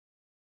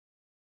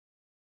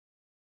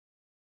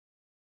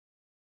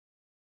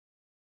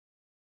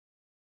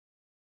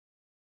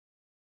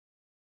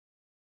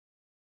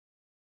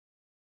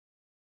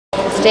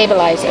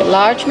Stabilizer.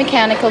 Large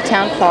mechanical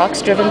town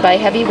clocks driven by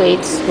heavy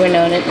weights were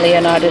known in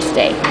Leonardo's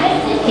day.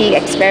 He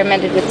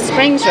experimented with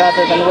springs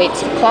rather than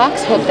weights of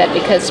clocks, hoped that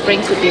because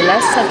springs would be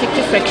less subject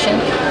to friction,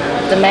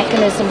 the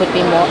mechanism would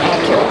be more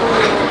accurate.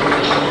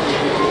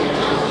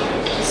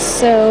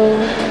 So,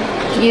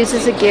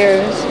 uses a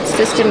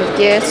system of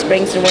gears,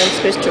 springs, and worm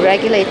screws to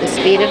regulate the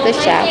speed of the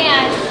shaft,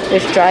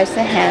 which drives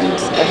the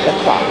hands of the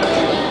clock.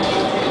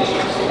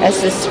 As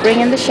the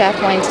spring in the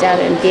shaft winds down,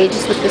 it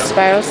engages with the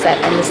spiral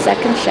set on the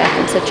second shaft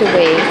in such a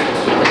way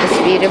that the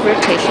speed of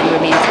rotation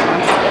remains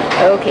constant.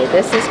 Okay,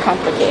 this is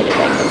complicated,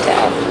 I can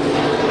tell.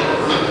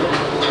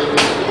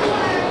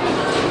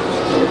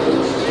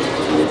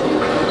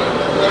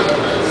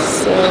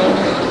 So,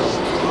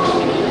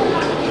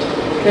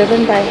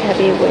 driven by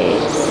heavy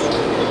weights.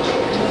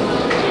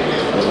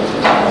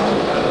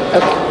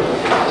 Okay,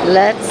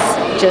 let's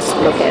just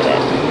look at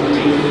it.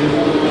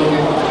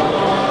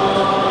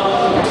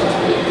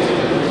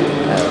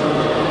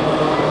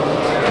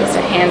 There's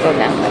a handle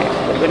down there,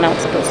 but we're not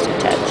supposed to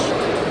touch.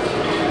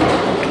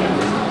 Okay.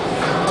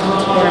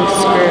 Worm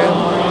screw.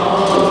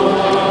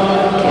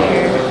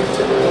 Gear.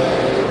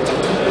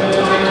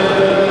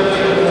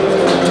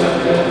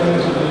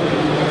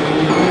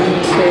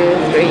 1,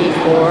 2, 3,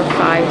 4,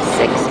 5,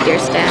 6 gear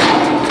stand.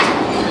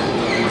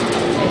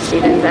 I see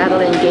then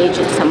that'll engage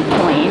at some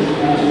point.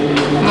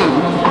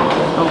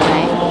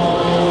 Okay.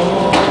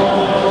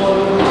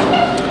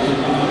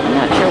 I'm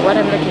not sure what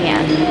I'm looking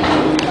at.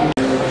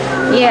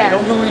 Yeah. I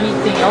don't know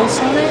anything else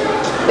on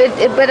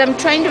it. But I'm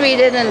trying to read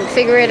it and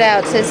figure it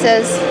out. So it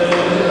says,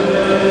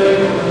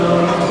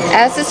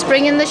 as the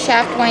spring in the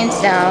shaft winds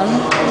down,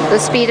 the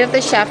speed of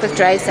the shaft which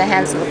drives the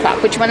hands of the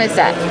clock. Which one is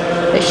that?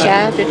 The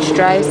shaft which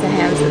drives the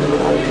hands of the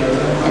clock.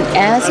 And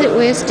as it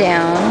whizzes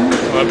down...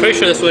 Well, I'm pretty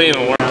sure this wouldn't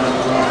even work.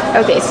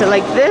 Okay, so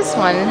like this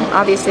one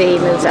obviously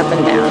moves up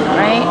and down,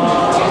 right?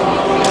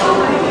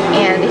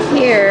 And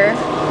here...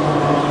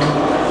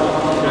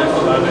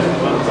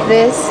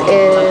 this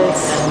is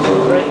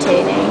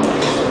rotating,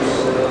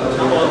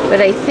 but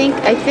I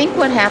think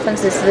what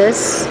happens is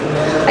this.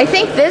 I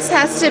think this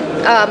has to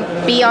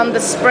be on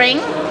the spring,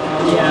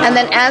 and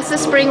then as the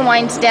spring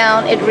winds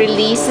down, it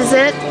releases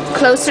it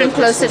closer and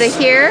closer to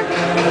here,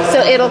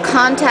 so it'll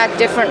contact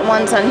different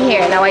ones on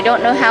here. Now I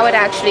don't know how it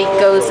actually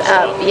goes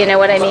up. You know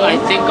what I mean? I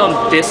think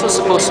this was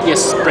supposed to be a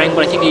spring,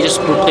 but I think you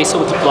just replace it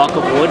with a block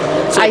of wood,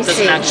 so it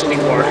doesn't actually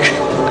work.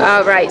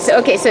 Oh, right. So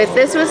okay, so if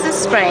this was the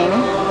spring,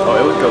 oh,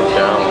 it would go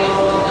down.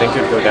 I think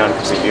it would go down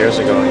because the gears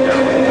are going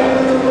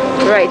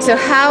down. Right. So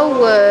how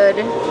would?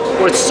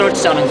 Or it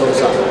starts down and goes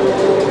up.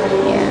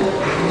 Yeah.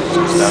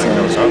 Starts down and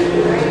goes up.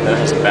 Then it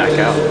has to back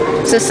out.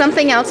 So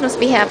something else must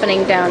be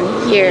happening down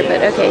here.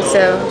 But okay,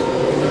 so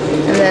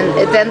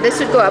and then this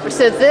would go up.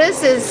 So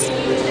this is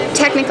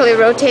technically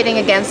rotating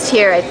against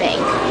here, I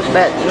think,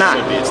 but not.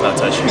 It should be. It's not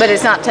touching. But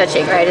it's not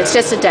touching, right? It's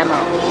just a demo.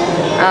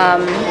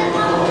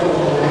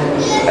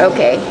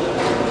 Okay.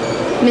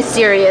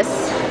 Mysterious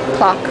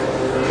clock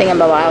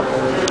thingamabob.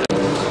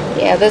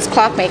 Yeah, those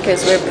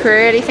clockmakers were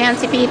pretty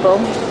fancy people.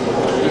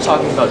 You're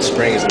talking about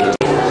springs and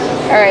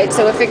Alright,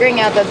 so we're figuring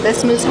out that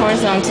this moves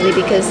horizontally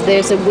because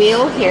there's a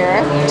wheel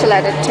here to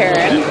let it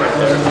turn.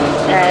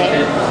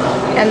 Right.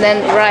 And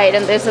then, right,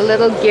 and there's a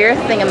little gear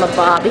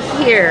thingamabob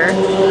here,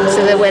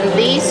 so that when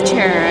these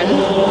turn,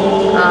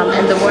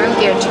 and the worm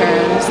gear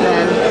turns,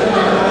 then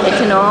it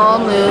can all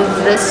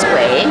move this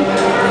way.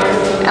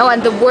 Oh,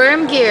 and the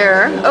worm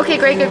gear, okay,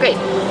 great.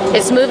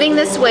 It's moving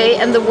this way,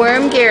 and the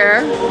worm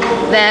gear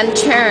then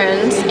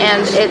turns,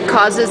 and it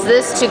causes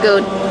this to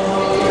go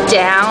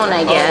down,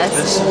 I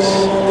guess.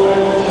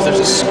 Because there's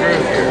a screw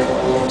here,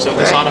 so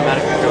this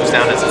automatically goes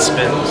down as it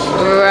spins.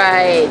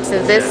 Right,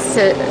 so this,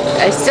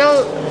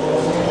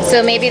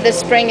 so maybe the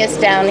spring is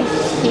down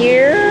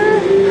here?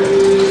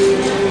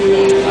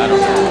 I don't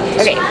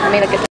know. Okay, let me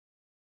look at this.